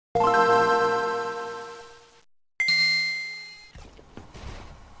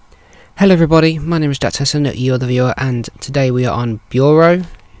Hello everybody, my name is JacTesson, you're the viewer, and today we are on Bureau.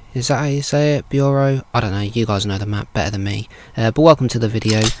 Is that how you say it? Bureau? I don't know, you guys know the map better than me. But welcome to the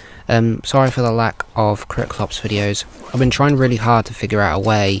video. Sorry for the lack of Critical Ops videos. I've been trying really hard to figure out a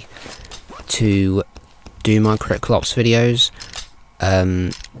way to do my Critical Ops videos.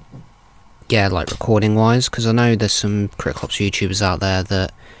 Yeah, like recording wise, because I know there's some Critical Ops YouTubers out there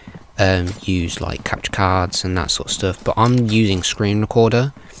that use like capture cards and that sort of stuff, but I'm using screen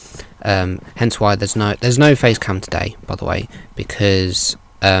recorder. Hence why there's no face cam today, by the way, because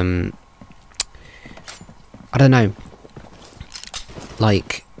I don't know,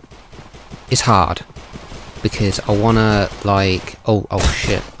 like, it's hard because I wanna, like, oh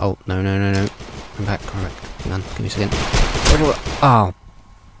shit, oh no, come back, hang on, give me a second. Oh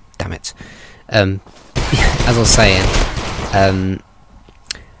damn it. As I was saying,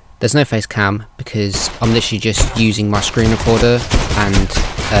 there's no face cam because I'm literally just using my screen recorder and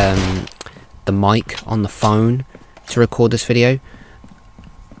the mic on the phone to record this video.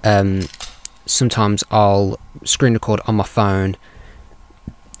 Sometimes I'll screen record on my phone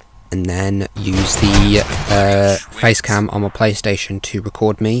and then use the face cam on my PlayStation to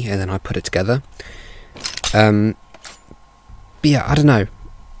record me, and then I put it together. But yeah, I don't know,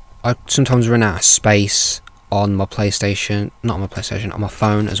 I sometimes run out of space on my PlayStation, not on my PlayStation, on my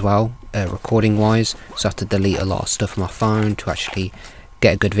phone as well, recording wise, so I have to delete a lot of stuff on my phone to actually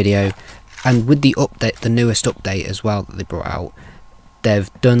get a good video. And with the update, the newest update as well that they brought out,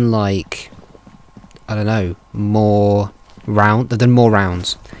 they've done, like, I don't know, they've done more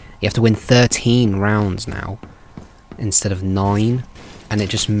rounds. You have to win 13 rounds now instead of 9, and it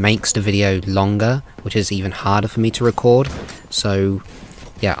just makes the video longer, which is even harder for me to record. So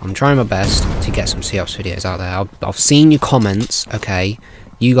yeah, I'm trying my best to get some COPS videos out there. I've seen your comments, okay?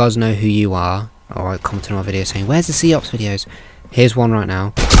 You guys know who you are. Alright, commenting on my video saying, where's the COPS videos? Here's one right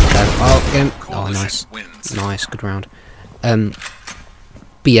now. Oh, get him. Oh, nice. Nice, good round. But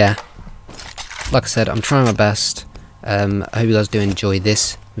yeah, like I said, I'm trying my best. I hope you guys do enjoy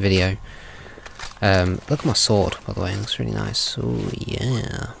this video. Look at my sword, by the way. It looks really nice. Oh,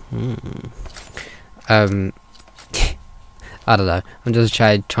 yeah. I don't know, I'm just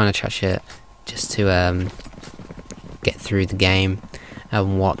trying to chat shit just to get through the game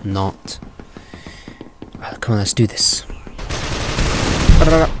and whatnot. Come on, let's do this.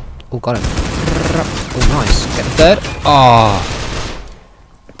 Oh, got him. Oh, nice. Get the third. Oh,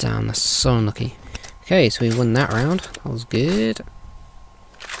 damn, that's so unlucky. Okay, so we won that round. That was good.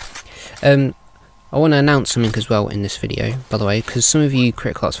 I want to announce something as well in this video, by the way, because some of you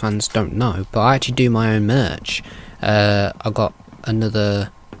Critical Ops fans don't know, but I actually do my own merch. I got another,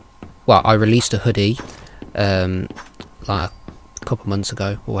 well, I released a hoodie like a couple months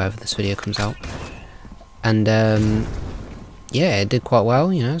ago, or whenever this video comes out, and yeah, it did quite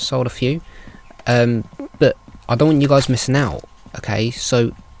well, you know, sold a few, but I don't want you guys missing out, okay?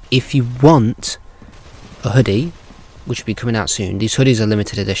 So if you want a hoodie, which will be coming out soon, these hoodies are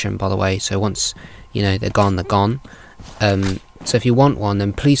limited edition, by the way, so once, you know, they're gone, they're gone. So if you want one,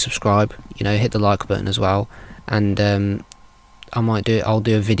 then please subscribe, you know, hit the like button as well. And I'll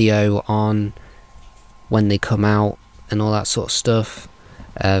do a video on when they come out and all that sort of stuff.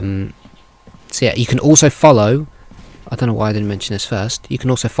 So yeah, you can also follow, I don't know why I didn't mention this first, you can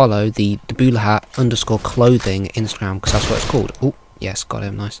also follow the _clothing Instagram, because that's what it's called. Oh, yes, got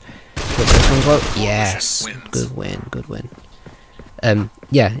him, nice. Got this one as well. Yes, good win.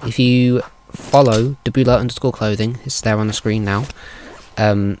 Yeah, if you follow _clothing, it's there on the screen now.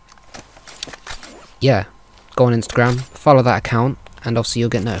 Yeah, go on Instagram, follow that account, and obviously you'll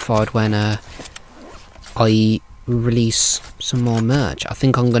get notified when I release some more merch. I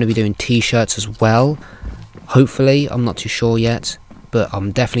think I'm going to be doing t-shirts as well, hopefully. I'm not too sure yet, but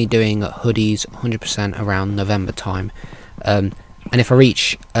I'm definitely doing hoodies 100% around November time. And if I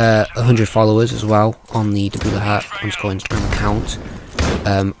reach 100 followers as well on the _Instagram account,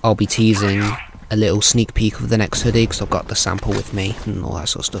 I'll be teasing a little sneak peek of the next hoodie, because I've got the sample with me and all that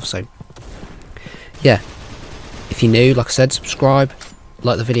sort of stuff. So yeah, if you're new, like I said, subscribe,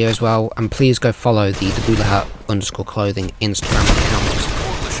 like the video as well, and please go follow the _clothing Instagram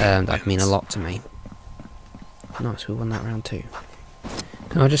account. That'd mean a lot to me. Nice, we won that round too.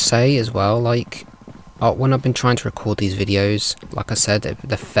 Can I just say as well, like, when I've been trying to record these videos, like I said,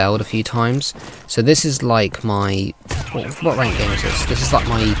 they've failed a few times. So this is like my, what rank game is this? This is like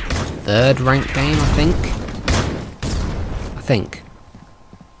my 3rd rank game, I think.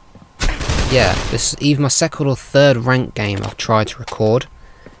 Yeah, this is either my 2nd or 3rd rank game I've tried to record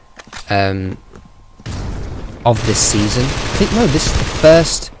of this season. I think, no, this is the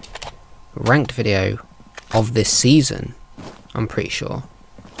 1st ranked video of this season, I'm pretty sure.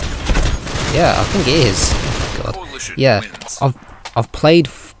 Yeah, I think it is. Oh, God. Yeah, I've played.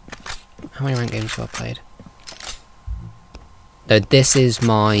 How many ranked games have I played? No, this is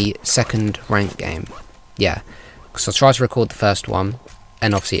my second ranked game. Yeah, because I tried to record the first one,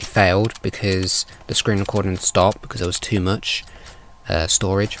 and obviously it failed because the screen recording stopped because there was too much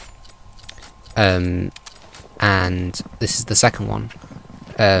storage. And this is the second one.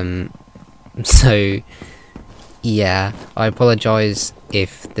 So yeah, I apologise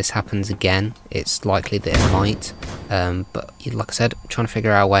if this happens again. It's likely that it might, but like I said, I'm trying to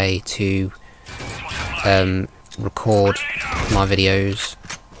figure out a way to record my videos.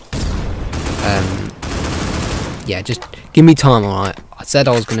 Yeah, just give me time, alright? I said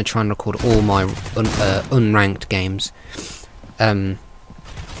I was going to try and record all my unranked games,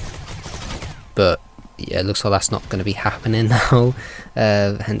 but yeah, it looks like that's not going to be happening now.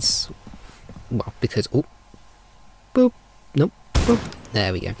 Hence, well, because boop, nope, boop.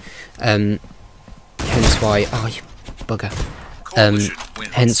 There we go. Hence why, oh you bugger.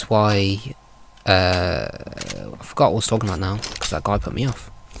 Hence why, I forgot what I was talking about now because that guy put me off.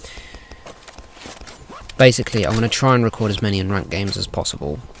 Basically, I'm going to try and record as many unranked games as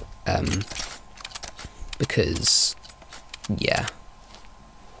possible, because yeah,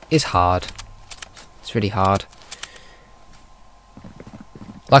 it's hard. It's really hard.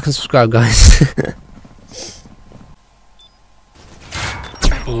 Like and subscribe, guys.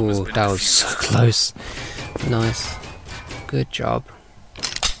 Oh, that was so close. Nice. Good job.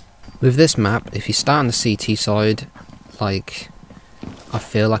 With this map, if you start on the CT side, like, I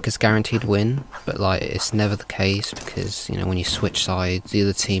feel like it's guaranteed win, but like it's never the case because, you know, when you switch sides, the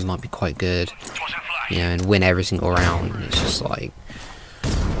other team might be quite good, you know, and win every single round, and it's just like,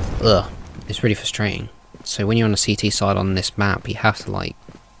 ugh, it's really frustrating. So when you're on the CT side on this map, you have to, like,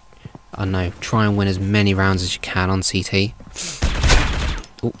 I don't know, try and win as many rounds as you can on CT.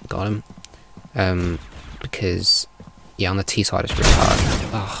 Oh, got him. Because yeah, on the T side it's really hard.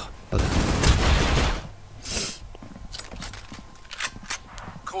 Oh, bugger.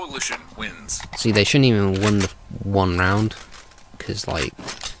 Coalition wins. See, they shouldn't even win the one round, because like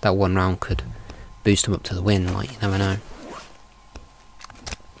that one round could boost them up to the win. Like, you never know.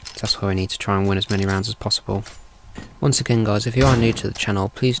 So that's why we need to try and win as many rounds as possible. Once again, guys, if you are new to the channel,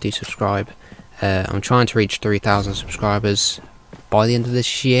 please do subscribe. I'm trying to reach 3,000 subscribers by the end of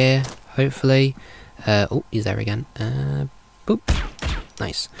this year, hopefully. Oh, he's there again. Boop.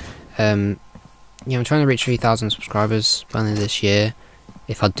 Nice. Yeah, I'm trying to reach 3,000 subscribers by the end of this year.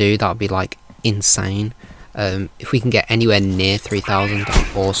 If I do, that would be like insane. If we can get anywhere near 3,000,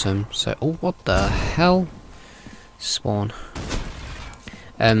 that'd be awesome. So, oh, what the hell? Spawn.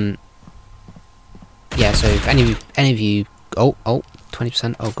 Yeah, so if any of you, oh,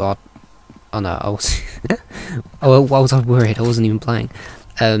 20%, oh god, oh no, I was, oh, why was I worried? I wasn't even playing.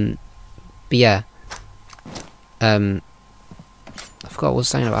 But yeah, I forgot what I was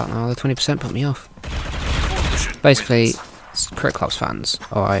saying about now. The 20% put me off. Basically, Crit Clubs fans,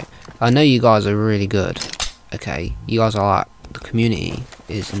 alright, I know you guys are really good, okay, you guys are like, the community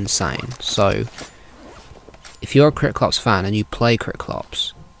is insane, so, if you're a Crit Clubs fan and you play Crit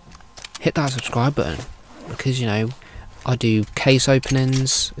Clubs, hit that subscribe button, because, you know, I do case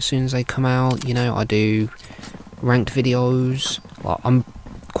openings as soon as they come out, you know, I do ranked videos, like, I'm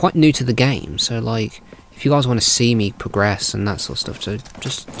quite new to the game, so, like, if you guys want to see me progress and that sort of stuff, so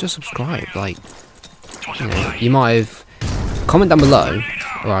just subscribe, like, you know, you might have, comment down below,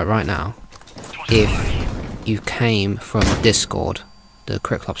 right now, if you came from Discord, the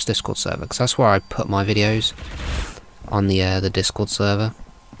Crit Clubs Discord server, because that's where I put my videos, on the Discord server.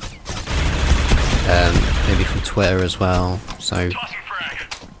 Maybe from Twitter as well, so,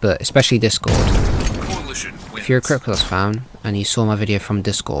 but especially Discord. If you're a Crit Clubs fan and you saw my video from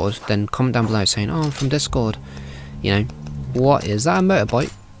Discord, then comment down below saying, oh, I'm from Discord, you know, what is that, a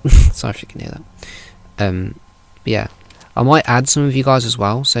motorbike? Sorry if you can hear that. But yeah, I might add some of you guys as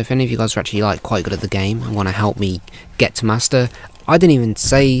well, so if any of you guys are actually like quite good at the game and want to help me get to Master, I didn't even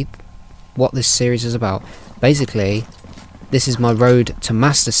say what this series is about. Basically, this is my Road to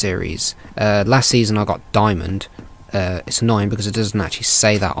Master series. Last season I got Diamond. It's annoying because it doesn't actually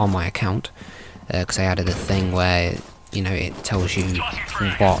say that on my account, because I added a thing where, you know, it tells you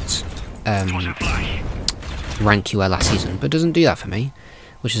what rank you were last season, but it doesn't do that for me,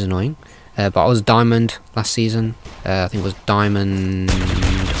 which is annoying. But I was Diamond last season. I think it was Diamond.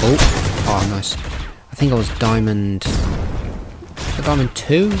 Oh, nice. I think I was Diamond. Was it Diamond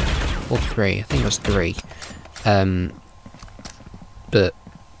 2 or 3? I think it was 3. But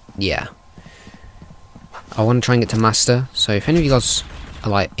yeah, I want to try and get to Master. So if any of you guys are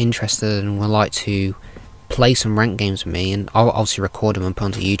like interested and would like to play some ranked games with me, and I'll obviously record them and put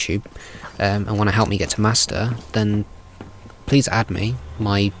onto YouTube, and want to help me get to master, then please add me.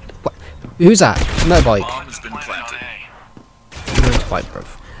 Who's that? Motorbike. Bomb has been planted. Motorbike,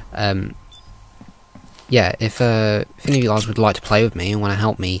 bruv. Yeah, if any of you guys would like to play with me and want to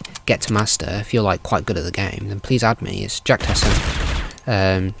help me get to master, if you're like quite good at the game, then please add me. It's JacTesson.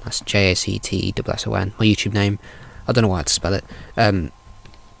 That's JacTesson, my YouTube name. I don't know why I had to spell it.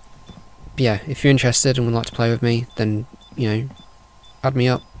 Yeah, if you're interested and would like to play with me, then you know, add me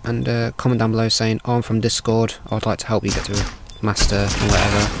up and comment down below saying, "Oh, I'm from Discord. I would like to help you get to master or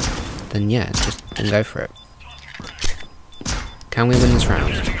whatever." Then yeah, just go for it. Can we win this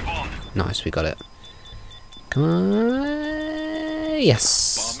round? Nice, we got it. Come on.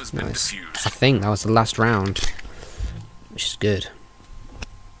 Yes. Bomb has been Nice. defused. I think that was the last round, which is good.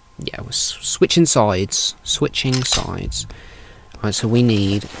 Yeah, we're switching sides. Switching sides. Alright, so we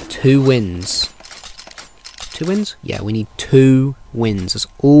need 2 wins. 2 wins? Yeah, we need 2 wins. That's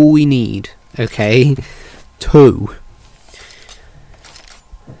all we need. Okay? 2.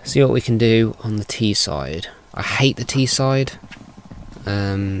 See what we can do on the T side. I hate the T side.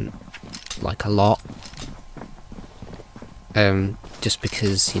 Like a lot. Just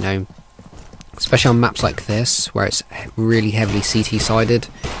because, you know, especially on maps like this, where it's really heavily CT sided,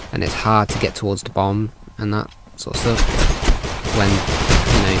 and it's hard to get towards the bomb, and that sort of stuff, when, you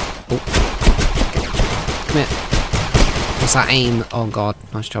know, oh, come here, what's that aim, oh god,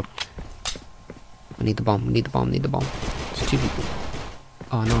 nice job, we need the bomb, we need the bomb, we need the bomb, it's 2 people,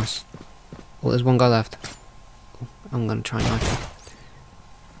 oh nice, oh there's 1 guy left, oh, I'm gonna try and knife him.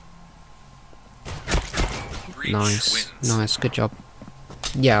 Nice, nice, good job.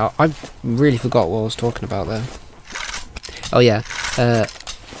 Yeah, I really forgot what I was talking about there. Oh yeah, I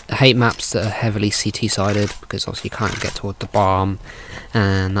hate maps that are heavily CT-sided, because obviously you can't get toward the bomb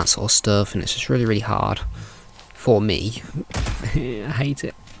and that sort of stuff, and it's just really, really hard for me. I hate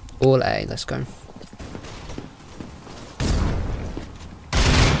it. All A, let's go.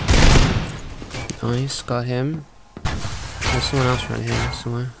 Nice, got him. There's someone else around here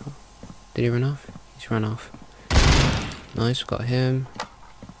somewhere. Did he run off? He's run off. Nice, got him.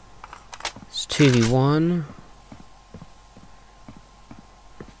 It's 2v1.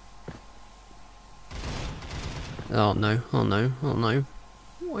 Oh no, oh no, oh no.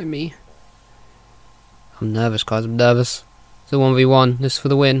 Why me? I'm nervous, guys, I'm nervous. It's a 1v1, this is for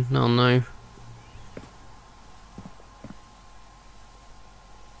the win. Oh no.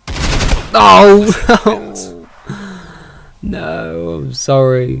 Oh! No, I'm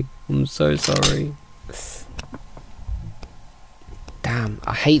sorry. I'm so sorry. Damn,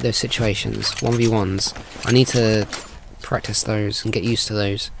 I hate those situations, 1v1s. I need to practice those and get used to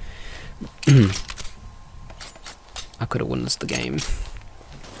those. I could have won us the game.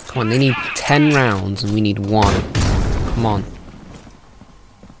 Come on, they need 10 rounds and we need 1. Come on.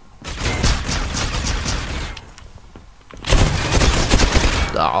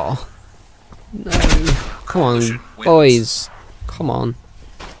 Oh. No. Come on, boys. Come on.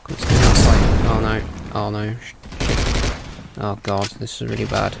 Oh no. Oh no. Oh god, this is really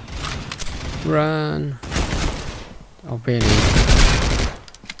bad. Run! Oh really?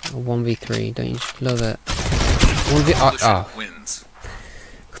 Oh, 1v3, don't you just love it? 1v... Oh!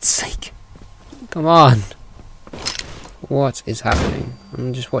 God's sake! Come on! What is happening?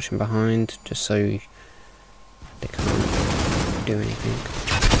 I'm just watching behind, just so they can't do anything.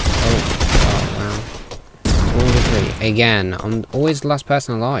 Oh wow. It's 1v3. Again, I'm always the last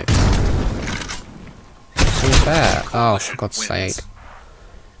person alive. Unfair. Oh, for God's sake.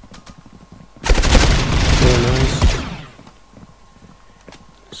 Oh, nice.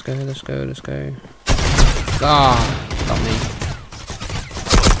 Let's go, let's go, let's go. Ah, got me.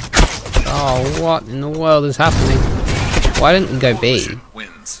 Oh, what in the world is happening? Why didn't we go B?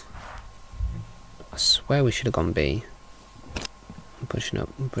 I swear we should have gone B. I'm pushing up,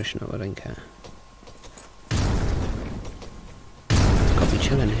 I don't care. Gotta be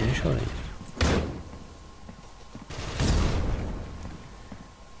chilling here, surely.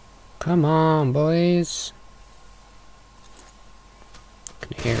 Come on, boys. I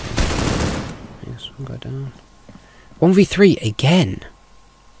can hear it. Yes, we'll go down. 1v3 again.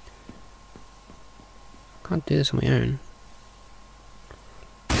 Can't do this on my own.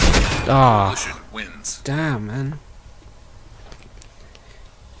 Ah, damn, man.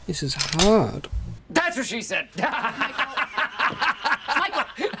 This is hard. That's what she said.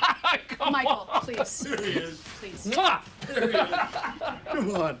 Michael, please. There he is. Please. Mwah! There he is.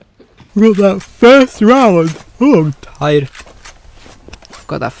 Come on. We got that first round. Oh, I'm tired.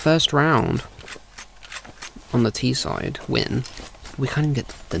 Got that first round on the T side win. We can't even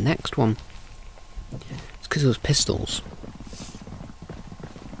get the next one. It's because it was pistols.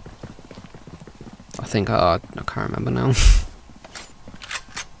 think, I can't remember now.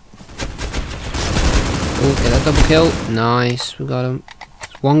 Oh, get that double kill. Nice, we got him.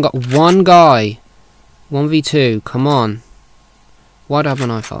 One guy. 1v2, come on. Why'd I have my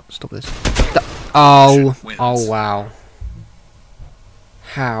knife up? Stop this. Oh, wow.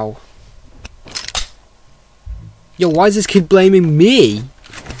 How? Yo, why is this kid blaming me?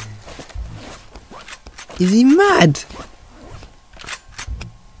 Is he mad?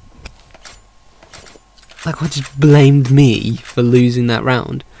 Like, I just blamed me for losing that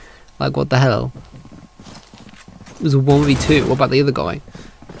round. Like, what the hell? It was a 1v2. What about the other guy?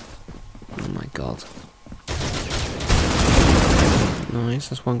 Oh my god. Nice,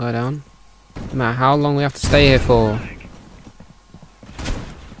 that's one guy down. No matter how long we have to stay here for.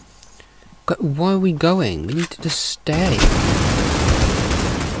 Why are we going? We need to just stay.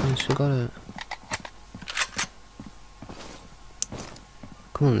 Once we got it.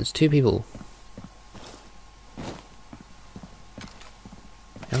 Come on, there's 2 people.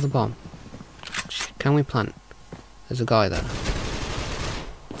 We have the bomb. Can we plant? There's a guy there.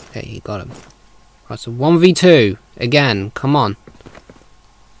 Okay, he got him. Right, so 1v2 again. Come on.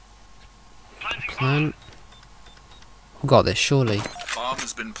 Plant. We've got this, surely. Bomb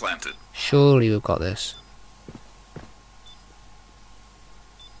has been planted. Surely we've got this.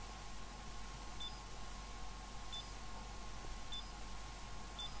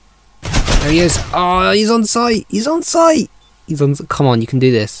 There he is. Oh, he's on site. He's on site. He's on. Come on, you can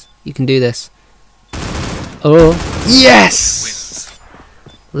do this. You can do this. Oh, yes! Wins.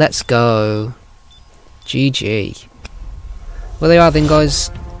 Let's go. GG. Well, there you are then,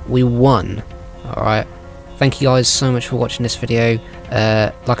 guys. We won. Alright. Thank you guys so much for watching this video.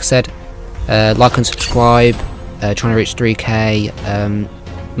 Like I said, like and subscribe. Trying to reach 3k.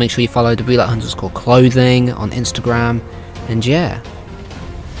 Make sure you follow _clothing on Instagram. And yeah,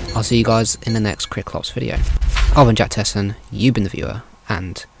 I'll see you guys in the next Cricklops video. I've been JacTesson, you've been the viewer,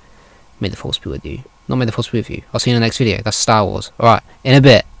 and may the force be with you. Not may the force be with you. I'll see you in the next video. That's Star Wars. Alright, in a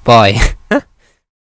bit. Bye.